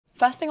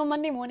First thing on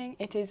Monday morning,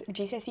 it is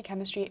GCSE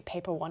Chemistry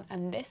Paper 1,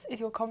 and this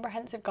is your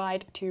comprehensive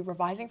guide to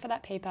revising for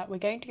that paper. We're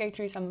going to go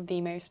through some of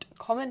the most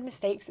common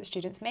mistakes that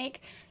students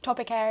make,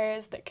 topic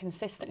areas that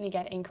consistently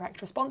get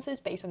incorrect responses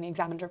based on the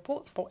examiner's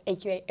reports for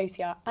AQA,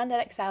 OCR and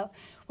EdExcel.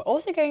 We're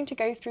also going to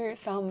go through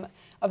some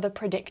of the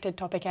predicted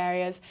topic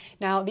areas.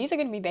 Now, these are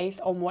going to be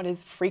based on what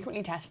is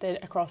frequently tested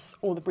across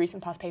all the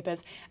recent past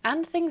papers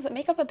and things that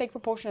make up a big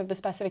proportion of the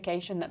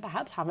specification that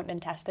perhaps haven't been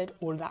tested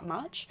all that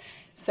much.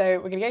 So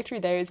we're going to go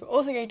through those. We're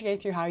also going to go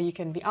through how you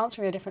can be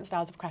answering the different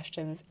styles of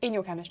questions in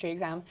your chemistry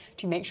exam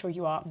to make sure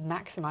you are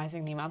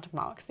maximising the amount of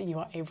marks that you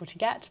are able to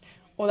get.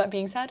 All that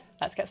being said,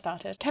 let's get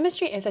started.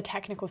 Chemistry is a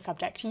technical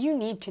subject. You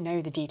need to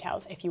know the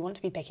details if you want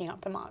to be picking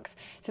up the marks.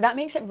 So that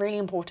makes it really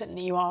important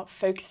that you are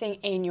focusing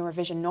in your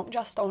revision not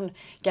just on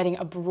getting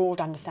a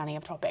broad understanding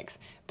of topics,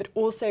 but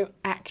also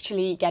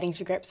actually getting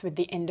to grips with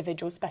the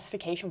individual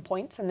specification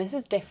points. And this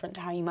is different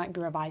to how you might be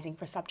revising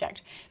for a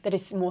subject that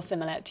is more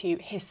similar to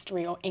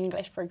history or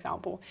English, for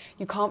example.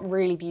 You can't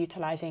really be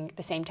utilising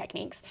the same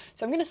techniques.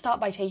 So I'm going to start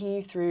by taking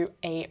you through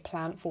a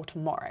plan for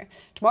tomorrow.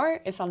 Tomorrow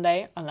is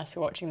Sunday, unless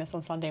you're watching this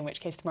on Sunday, in which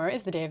case tomorrow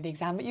is the day of the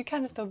exam, but you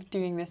can still be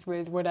doing this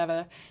with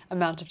whatever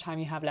amount of time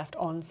you have left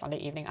on Sunday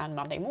evening and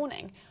Monday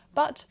morning.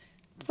 But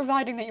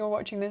providing that you're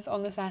watching this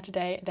on the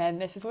Saturday, then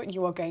this is what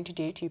you are going to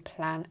do to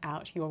plan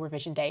out your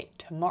revision day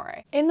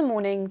tomorrow. In the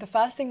morning, the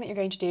first thing that you're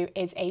going to do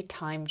is a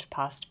timed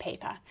past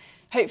paper.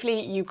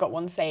 Hopefully you've got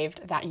one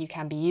saved that you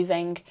can be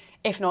using.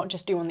 If not,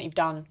 just do one that you've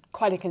done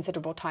quite a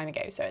considerable time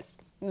ago, so it's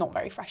not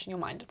very fresh in your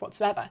mind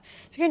whatsoever.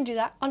 So you're going to do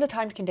that under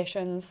timed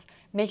conditions,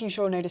 making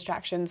sure no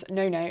distractions,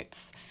 no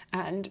notes,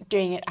 and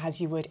doing it as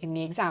you would in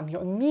the exam.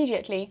 You're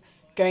immediately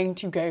going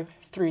to go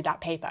through that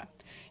paper.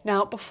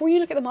 Now, before you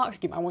look at the mark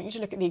scheme, I want you to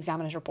look at the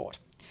examiner's report.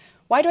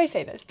 Why do I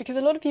say this? Because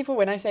a lot of people,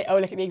 when I say, oh,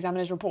 look at the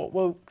examiner's report,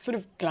 will sort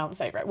of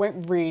glance over it,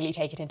 won't really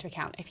take it into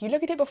account. If you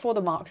look at it before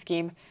the mark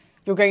scheme,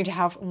 you're going to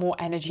have more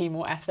energy,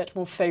 more effort,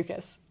 more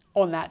focus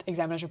on that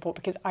examiner's report,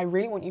 because I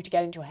really want you to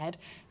get into your head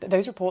that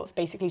those reports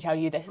basically tell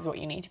you this is what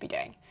you need to be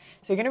doing.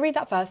 So you're going to read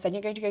that first, then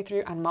you're going to go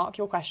through and mark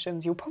your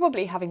questions. You'll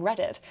probably, having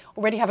read it,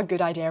 already have a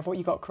good idea of what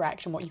you got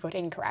correct and what you got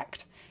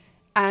incorrect.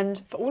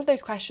 And for all of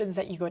those questions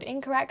that you got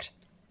incorrect,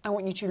 I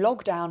want you to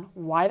log down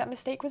why that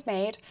mistake was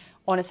made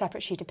on a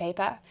separate sheet of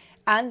paper.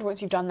 And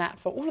once you've done that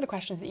for all of the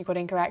questions that you got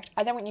incorrect,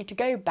 I then want you to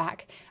go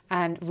back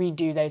and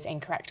redo those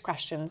incorrect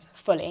questions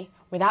fully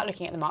without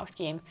looking at the mark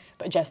scheme,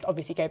 but just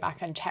obviously go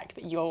back and check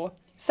that your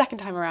second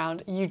time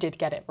around you did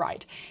get it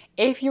right.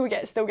 If you were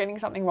still getting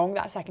something wrong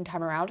that second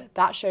time around,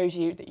 that shows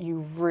you that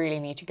you really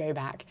need to go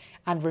back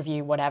and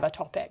review whatever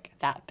topic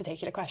that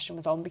particular question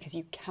was on, because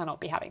you cannot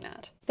be having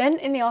that. Then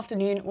in the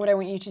afternoon, what I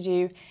want you to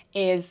do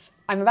is,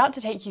 I'm about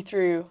to take you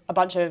through a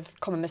bunch of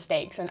common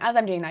mistakes, and as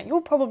I'm doing that,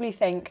 you'll probably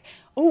think,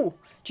 oh,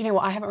 do you know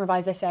what, I haven't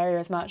revised this area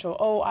as much, or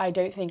oh, I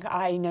don't think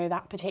I know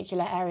that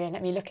particular area,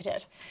 let me look at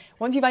it.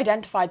 Once you've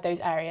identified those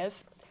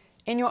areas,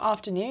 in your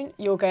afternoon,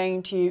 you're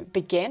going to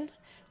begin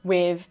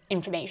with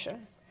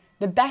information.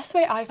 The best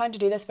way I find to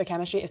do this for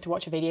chemistry is to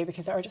watch a video,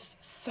 because there are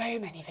just so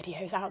many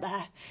videos out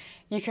there.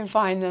 You can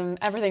find them,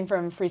 everything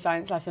from free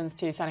science lessons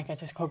to Seneca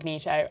to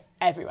Cognito,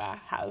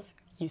 everywhere has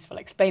useful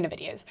explainer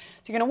videos. So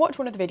you're going to watch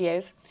one of the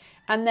videos,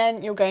 and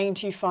then you're going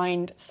to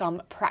find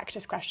some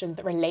practice questions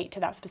that relate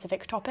to that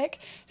specific topic.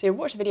 So you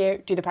watch the video,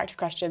 do the practice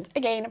questions.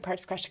 Again,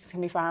 practice questions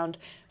can be found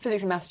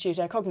Physics and Maths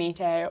Tutor,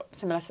 Cognito,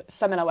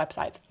 similar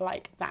websites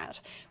like that.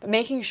 But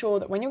making sure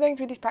that when you're going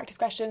through these practice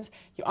questions,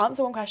 you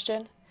answer one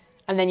question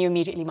and then you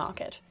immediately mark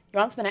it. You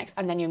answer the next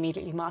and then you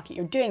immediately mark it.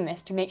 You're doing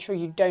this to make sure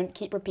you don't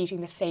keep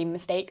repeating the same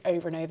mistake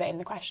over and over in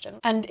the question.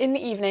 And in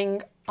the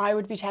evening, I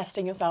would be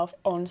testing yourself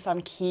on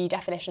some key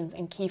definitions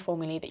and key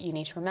formulae that you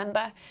need to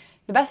remember.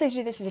 The best way to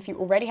do this is if you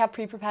already have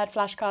pre-prepared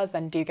flashcards,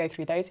 then do go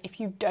through those.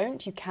 If you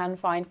don't, you can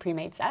find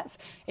pre-made sets.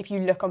 If you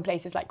look on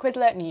places like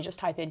Quizlet and you just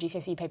type in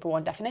GCSE Paper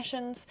 1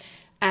 definitions,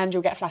 and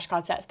you'll get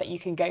flashcard sets that you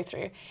can go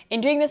through.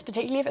 In doing this,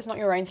 particularly if it's not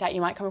your own set,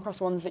 you might come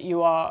across ones that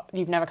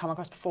you've never come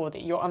across before,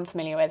 that you're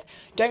unfamiliar with.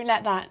 Don't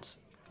let that,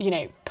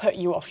 put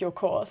you off your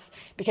course,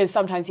 because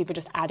sometimes people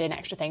just add in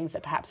extra things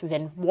that perhaps was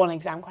in one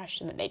exam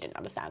question that they didn't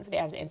understand, so they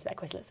added it into their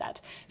Quizlet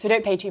set. So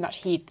don't pay too much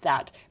heed to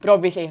that. But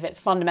obviously if it's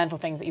fundamental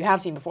things that you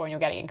have seen before and you're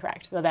getting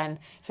incorrect, well then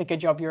it's a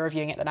good job you're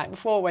reviewing it the night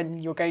before, when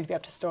you're going to be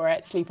able to store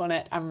it, sleep on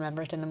it, and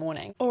remember it in the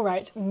morning. All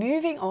right,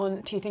 moving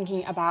on to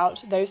thinking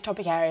about those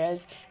topic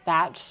areas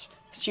that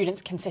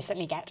students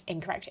consistently get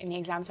incorrect in the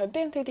exam. So I've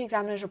been through the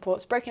examiner's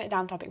reports, broken it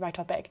down topic by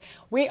topic.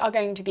 We are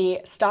going to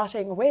be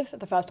starting with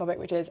the first topic,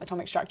 which is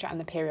atomic structure and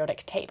the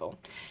periodic table.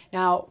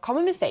 Now,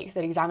 common mistakes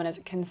that examiners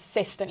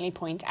consistently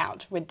point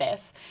out with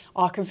this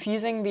are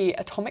confusing the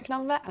atomic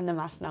number and the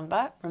mass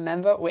number,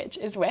 remember which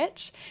is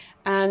which,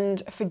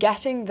 and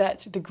forgetting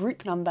that the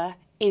group number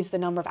is the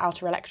number of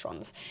outer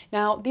electrons.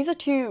 Now, these are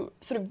two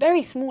sort of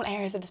very small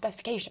areas of the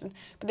specification,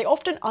 but they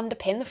often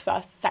underpin the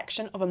first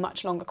section of a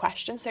much longer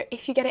question. So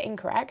if you get it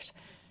incorrect,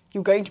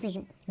 you're going to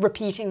be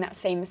repeating that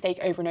same mistake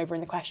over and over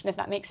in the question, if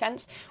that makes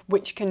sense,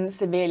 which can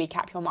severely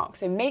cap your marks.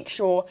 So make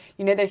sure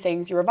you know those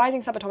things. You're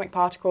revising subatomic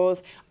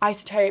particles,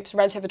 isotopes,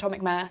 relative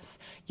atomic mass,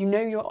 you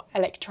know your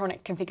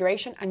electronic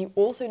configuration, and you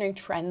also know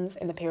trends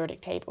in the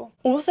periodic table.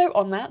 Also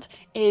on that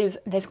is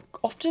there's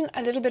often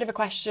a little bit of a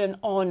question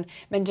on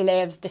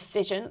Mendeleev's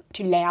decision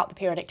to lay out the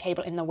periodic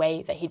table in the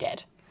way that he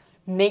did.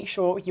 Make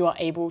sure you are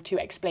able to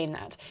explain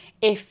that.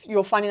 If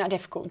you're finding that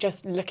difficult,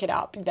 just look it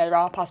up. There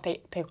are past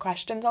paper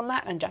questions on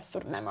that, and just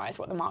sort of memorize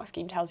what the mark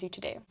scheme tells you to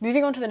do.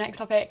 Moving on to the next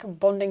topic,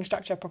 bonding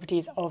structure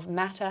properties of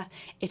matter.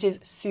 It is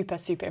super,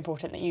 super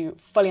important that you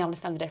fully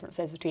understand the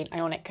differences between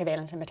ionic,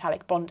 covalent and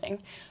metallic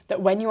bonding,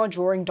 that when you are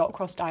drawing dot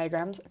cross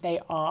diagrams, they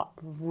are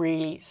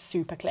really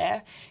super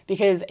clear,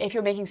 because if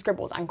you're making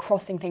scribbles and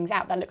crossing things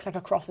out, that looks like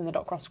a cross in the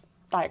dot cross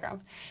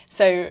diagram.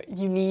 So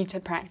you need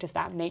to practice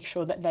that, make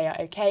sure that they are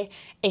okay.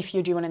 If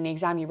you do one in the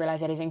exam, you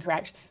realise it is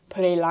incorrect,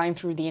 put a line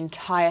through the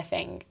entire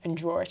thing and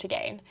draw it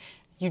again.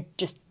 You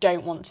just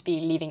don't want to be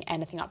leaving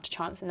anything up to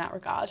chance in that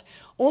regard.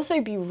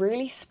 Also, be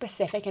really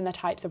specific in the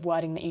types of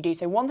wording that you do.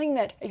 So one thing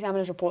that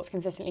examiners' reports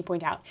consistently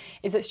point out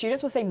is that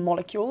students will say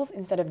molecules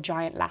instead of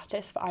giant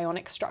lattice for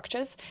ionic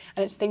structures.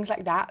 And it's things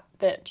like that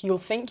that you'll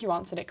think you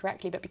answered it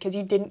correctly, but because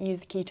you didn't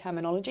use the key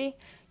terminology,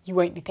 you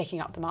won't be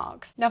picking up the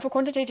marks. Now for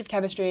quantitative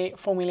chemistry,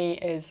 formulae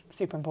is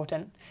super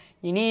important.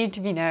 You need to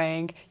be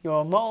knowing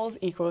your moles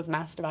equals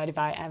mass divided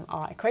by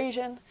mR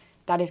equation.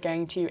 That is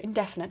going to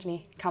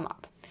indefinitely come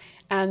up.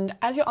 And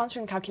as you're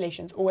answering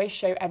calculations, always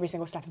show every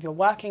single step of your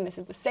working. This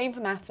is the same for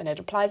maths and it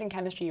applies in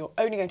chemistry. You're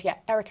only going to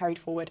get error carried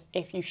forward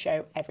if you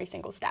show every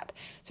single step.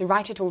 So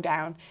write it all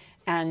down,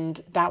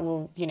 and that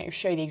will,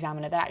 show the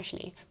examiner that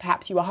actually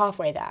perhaps you were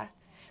halfway there.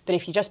 But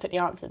if you just put the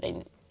answer,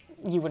 then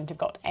you wouldn't have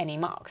got any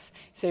marks.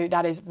 So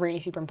that is really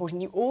super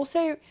important. You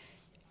also,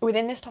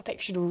 within this topic,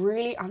 should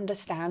really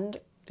understand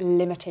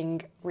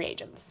limiting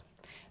reagents.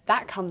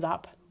 That comes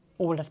up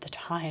all of the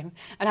time.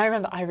 And I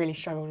remember I really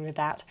struggled with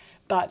that,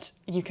 but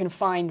you can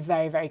find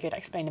very, very good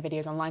explainer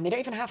videos online. They don't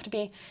even have to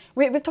be,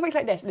 with topics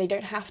like this, they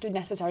don't have to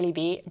necessarily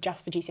be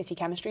just for GCSE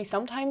chemistry.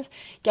 Sometimes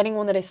getting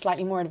one that is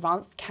slightly more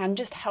advanced can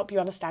just help you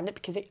understand it,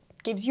 because it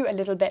gives you a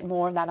little bit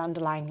more of that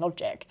underlying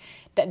logic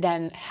that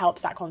then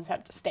helps that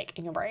concept stick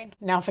in your brain.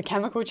 Now for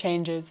chemical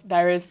changes,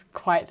 there is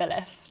quite the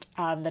list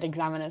that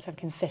examiners have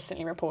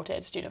consistently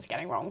reported students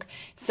getting wrong.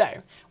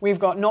 So we've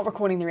got not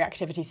recording the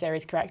reactivity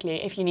series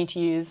correctly. If you need to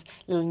use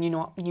little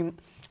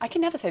I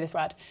can never say this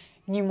word,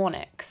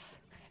 mnemonics,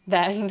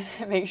 then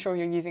make sure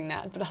you're using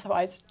that. But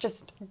otherwise,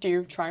 just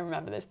do try and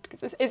remember this,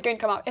 because this is going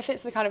to come up. If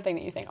it's the kind of thing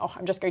that you think, oh,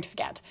 I'm just going to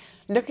forget,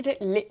 look at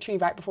it literally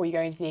right before you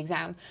go into the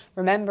exam,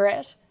 remember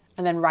it,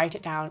 and then write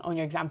it down on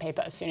your exam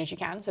paper as soon as you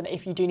can, so that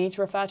if you do need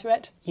to refer to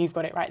it, you've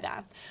got it right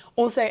there.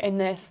 Also in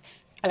this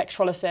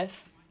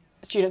electrolysis,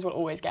 students will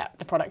always get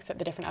the products at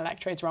the different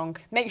electrodes wrong.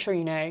 Make sure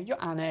you know your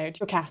anode,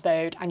 your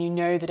cathode, and you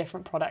know the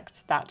different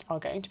products that are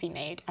going to be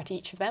made at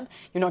each of them.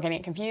 You're not getting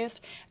it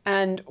confused.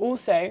 And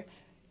also,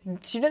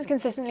 students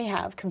consistently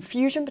have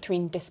confusion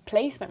between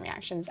displacement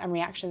reactions and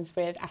reactions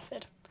with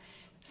acid.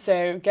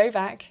 So go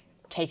back,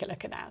 take a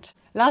look at that.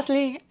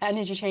 Lastly,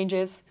 energy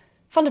changes.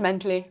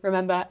 Fundamentally,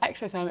 remember,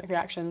 exothermic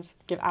reactions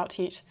give out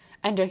heat,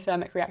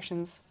 endothermic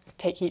reactions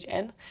take heat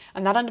in,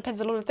 and that underpins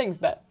a lot of things,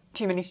 but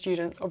too many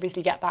students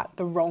obviously get that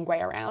the wrong way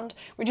around,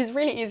 which is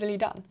really easily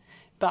done,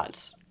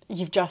 but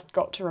you've just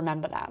got to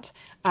remember that.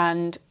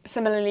 And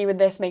similarly with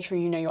this, make sure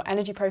you know your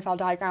energy profile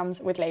diagrams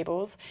with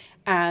labels,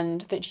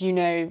 and that you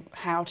know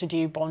how to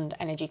do bond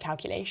energy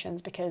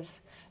calculations,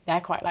 because they're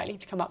quite likely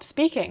to come up.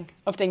 Speaking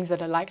of things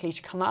that are likely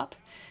to come up,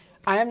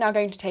 I am now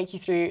going to take you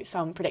through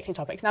some predicted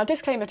topics. Now,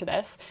 disclaimer to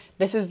this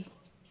is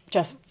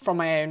just from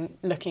my own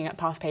looking at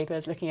past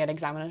papers, looking at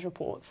examiners'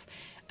 reports,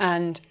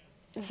 and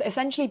it's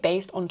essentially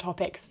based on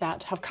topics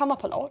that have come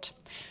up a lot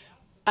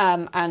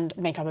and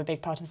make up a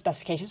big part of the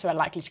specification, so are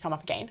likely to come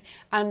up again,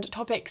 and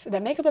topics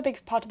that make up a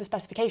big part of the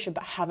specification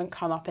but haven't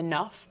come up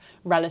enough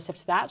relative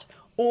to that,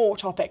 or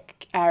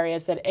topic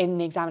areas that in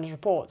the examiners'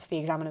 reports, the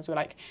examiners were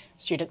like,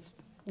 students,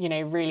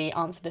 really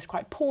answered this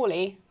quite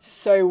poorly,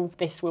 so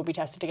this will be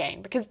tested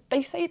again. Because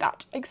they say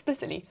that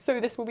explicitly, so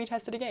this will be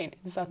tested again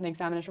in certain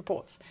examiners'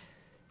 reports.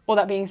 All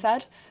that being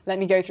said, let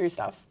me go through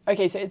stuff.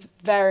 Okay, so it's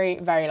very,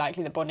 very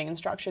likely that bonding and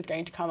structure is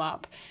going to come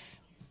up.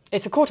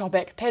 It's a core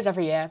topic, appears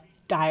every year,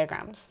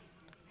 diagrams.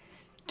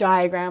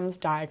 Diagrams,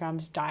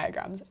 diagrams,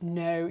 diagrams.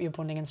 Know your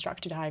bonding and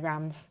structure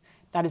diagrams.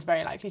 That is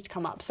very likely to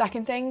come up.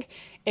 Second thing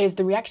is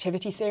the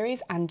reactivity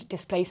series and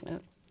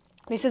displacement.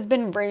 This has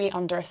been really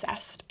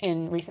underassessed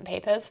in recent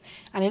papers,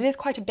 and it is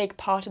quite a big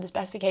part of the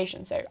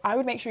specification. So I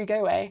would make sure you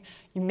go away,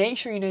 you make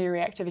sure you know your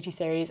reactivity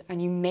series,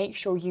 and you make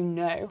sure you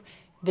know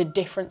the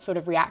different sort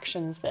of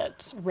reactions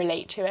that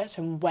relate to it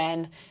and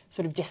when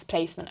sort of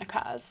displacement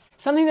occurs.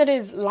 Something that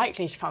is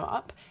likely to come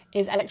up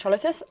is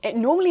electrolysis. It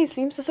normally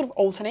seems to sort of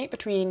alternate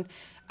between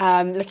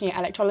looking at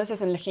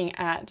electrolysis and looking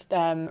at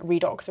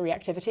redox or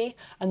reactivity,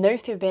 and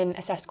those two have been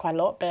assessed quite a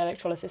lot, but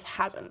electrolysis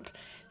hasn't.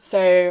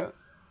 So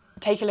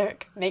take a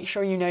look, make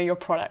sure you know your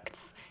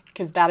products,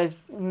 because that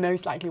is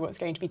most likely what's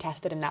going to be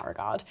tested in that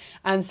regard.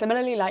 And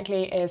similarly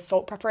likely is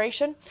salt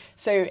preparation.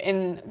 So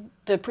in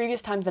the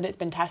previous times that it's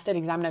been tested,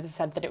 examiners have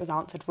said that it was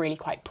answered really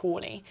quite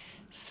poorly.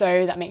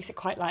 So that makes it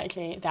quite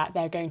likely that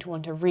they're going to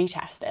want to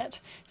retest it.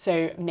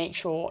 So make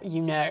sure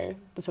you know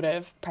the sort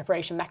of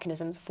preparation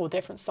mechanisms for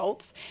different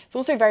salts. It's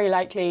also very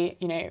likely,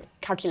 you know,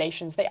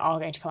 calculations, they are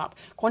going to come up.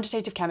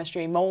 Quantitative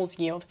chemistry, moles,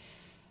 yield.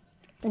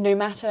 No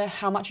matter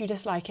how much you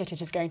dislike it, it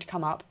is going to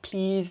come up.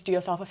 Please do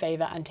yourself a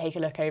favour and take a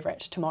look over it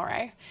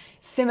tomorrow.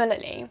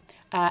 Similarly,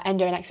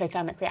 endo and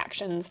exothermic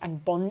reactions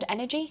and bond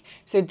energy.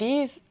 So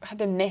these have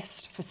been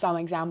missed for some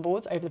exam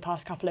boards over the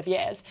past couple of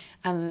years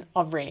and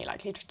are really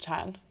likely to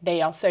return.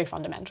 They are so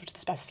fundamental to the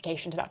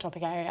specification to that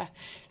topic area.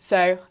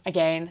 So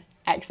again,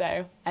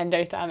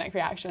 endothermic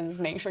reactions,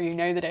 make sure you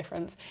know the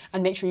difference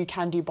and make sure you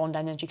can do bond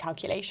energy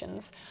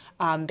calculations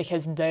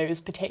because those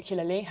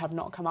particularly have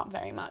not come up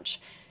very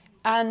much.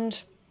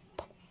 And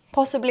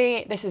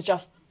possibly this is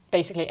just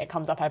basically, it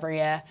comes up every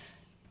year,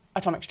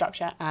 atomic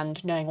structure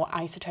and knowing what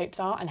isotopes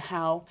are and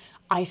how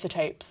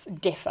isotopes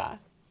differ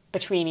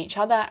between each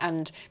other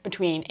and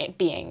between it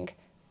being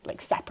like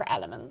separate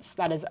elements.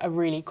 That is a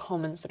really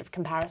common sort of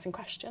comparison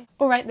question.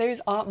 All right, those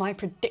are my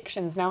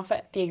predictions. Now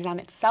for the exam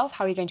itself,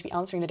 how are you going to be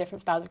answering the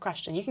different styles of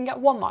question? You can get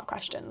 1-mark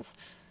questions.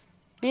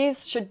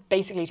 These should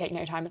basically take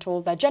no time at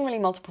all. They're generally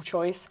multiple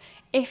choice.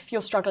 If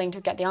you're struggling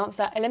to get the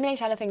answer,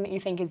 eliminate anything that you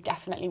think is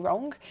definitely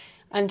wrong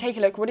and take a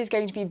look what is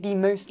going to be the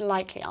most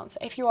likely answer.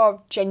 If you are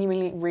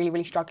genuinely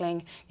really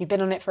struggling, you've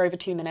been on it for over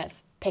 2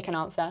 minutes, pick an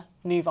answer,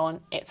 move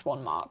on, it's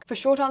 1 mark. For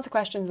short answer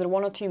questions that are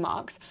 1 or 2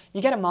 marks,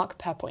 you get a mark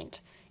per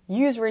point.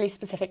 Use really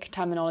specific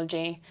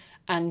terminology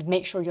and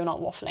make sure you're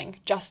not waffling.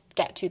 Just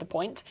get to the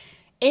point.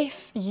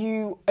 If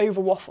you over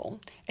waffle,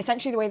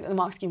 essentially the way that the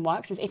mark scheme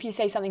works is if you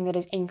say something that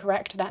is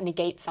incorrect, that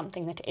negates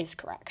something that is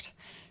correct.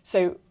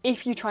 So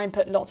if you try and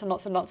put lots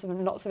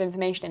of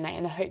information in there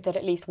in the hope that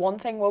at least one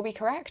thing will be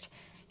correct,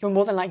 you're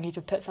more than likely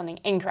to put something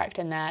incorrect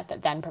in there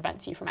that then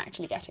prevents you from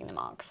actually getting the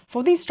marks.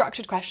 For these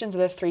structured questions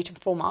that are 3 to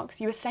 4 marks,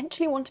 you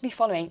essentially want to be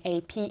following a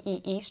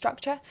PEE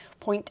structure,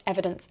 point,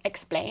 evidence,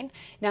 explain.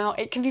 Now,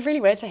 it can be really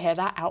weird to hear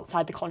that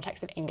outside the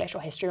context of English or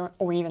history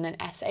or even an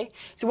essay.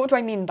 So what do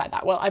I mean by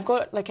that? Well, I've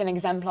got like an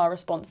exemplar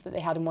response that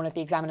they had in one of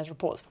the examiner's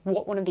reports for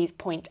what one of these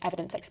point,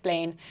 evidence,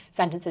 explain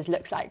sentences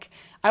looks like.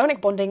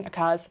 Ionic bonding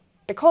occurs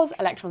because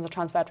electrons are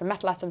transferred from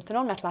metal atoms to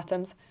non-metal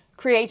atoms,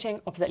 creating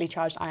oppositely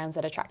charged ions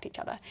that attract each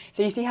other.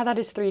 So you see how that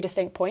is 3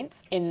 distinct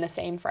points in the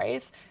same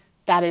phrase?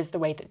 That is the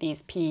way that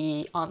these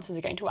PE answers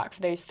are going to work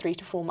for those 3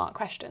 to 4 mark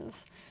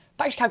questions.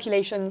 Back to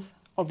calculations,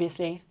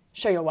 obviously,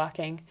 show you're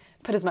working,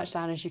 put as much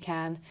down as you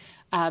can,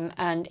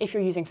 and if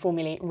you're using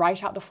formulae,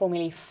 write out the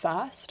formulae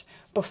first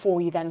before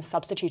you then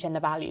substitute in the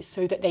values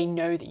so that they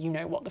know that you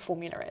know what the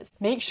formula is.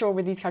 Make sure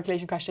with these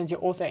calculation questions you're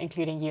also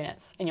including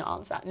units in your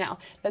answer. Now,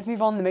 let's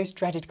move on to the most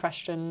dreaded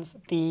questions,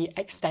 the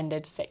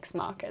extended 6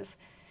 markers.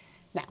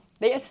 Now,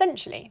 they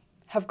essentially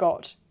have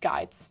got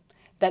guides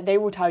that they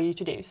will tell you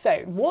to do. So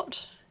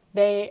what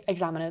the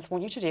examiners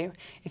want you to do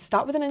is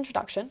start with an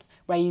introduction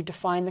where you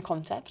define the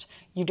concept,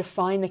 you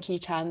define the key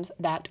terms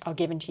that are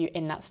given to you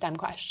in that STEM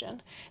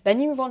question.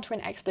 Then you move on to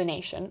an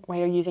explanation where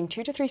you're using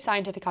 2 to 3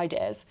 scientific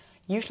ideas,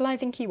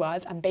 utilising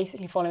keywords and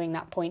basically following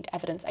that point,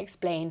 evidence,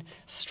 explain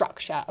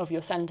structure of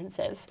your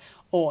sentences,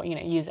 or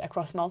use it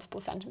across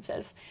multiple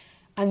sentences.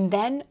 And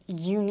then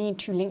you need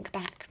to link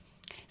back.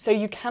 So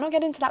you cannot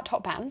get into that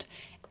top band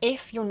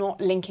if you're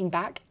not linking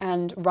back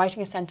and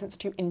writing a sentence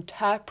to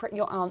interpret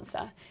your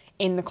answer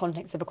in the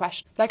context of a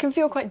question. That can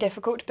feel quite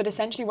difficult, but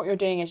essentially what you're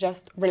doing is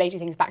just relating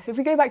things back. So if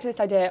we go back to this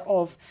idea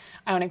of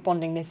ionic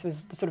bonding, this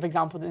was the sort of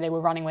example that they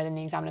were running with in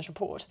the examiner's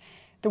report.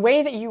 The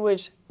way that you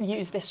would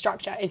use this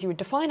structure is you would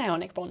define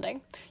ionic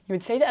bonding. You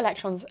would say that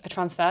electrons are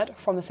transferred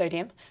from the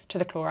sodium to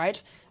the chloride.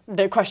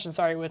 The question,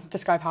 was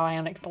describe how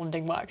ionic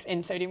bonding works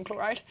in sodium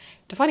chloride.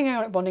 Defining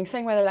ionic bonding,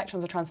 saying where the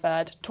electrons are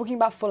transferred, talking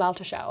about full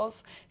outer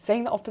shells,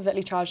 saying that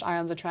oppositely charged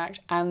ions attract,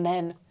 and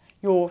then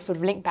your sort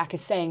of link back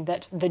is saying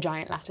that the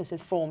giant lattice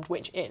is formed,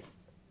 which is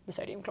the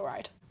sodium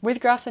chloride. With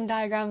graphs and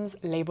diagrams,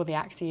 label the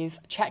axes,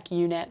 check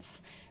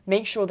units,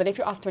 make sure that if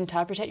you're asked to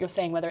interpret it, you're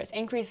saying whether it's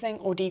increasing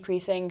or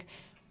decreasing,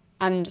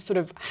 and sort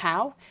of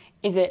how.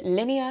 Is it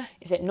linear?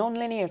 Is it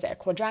non-linear? Is it a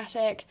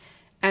quadratic?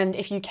 And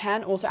if you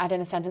can, also add in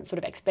a sentence sort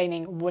of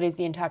explaining what is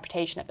the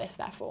interpretation of this,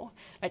 therefore.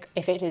 Like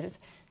if it is,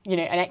 an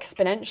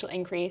exponential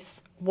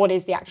increase, what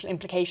is the actual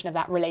implication of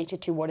that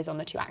related to what is on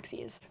the 2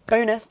 axes?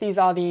 Bonus, these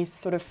are the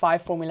sort of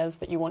 5 formulas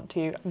that you want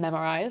to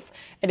memorize.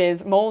 It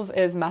is moles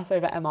is mass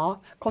over MR,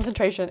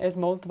 concentration is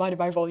moles divided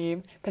by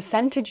volume,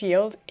 percentage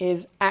yield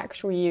is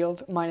actual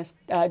yield minus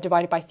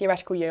divided by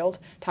theoretical yield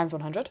times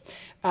 100.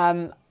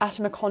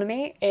 Atom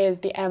economy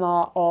is the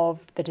MR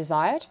of the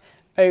desired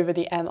over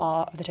the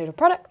MR of the total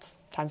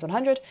products times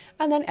 100,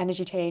 and then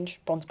energy change,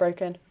 bonds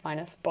broken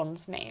minus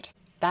bonds made.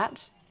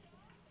 That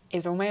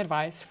is all my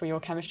advice for your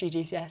chemistry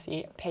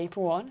GCSE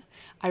paper 1.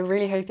 I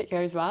really hope it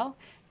goes well.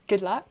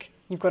 Good luck.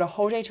 You've got a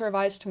whole day to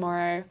revise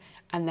tomorrow,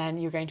 and then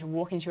you're going to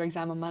walk into your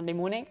exam on Monday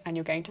morning and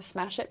you're going to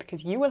smash it,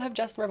 because you will have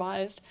just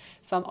revised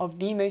some of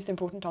the most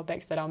important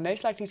topics that are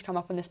most likely to come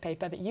up in this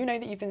paper that you know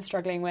that you've been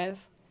struggling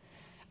with.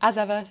 As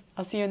ever,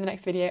 I'll see you in the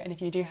next video, and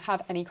if you do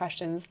have any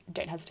questions,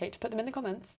 don't hesitate to put them in the comments.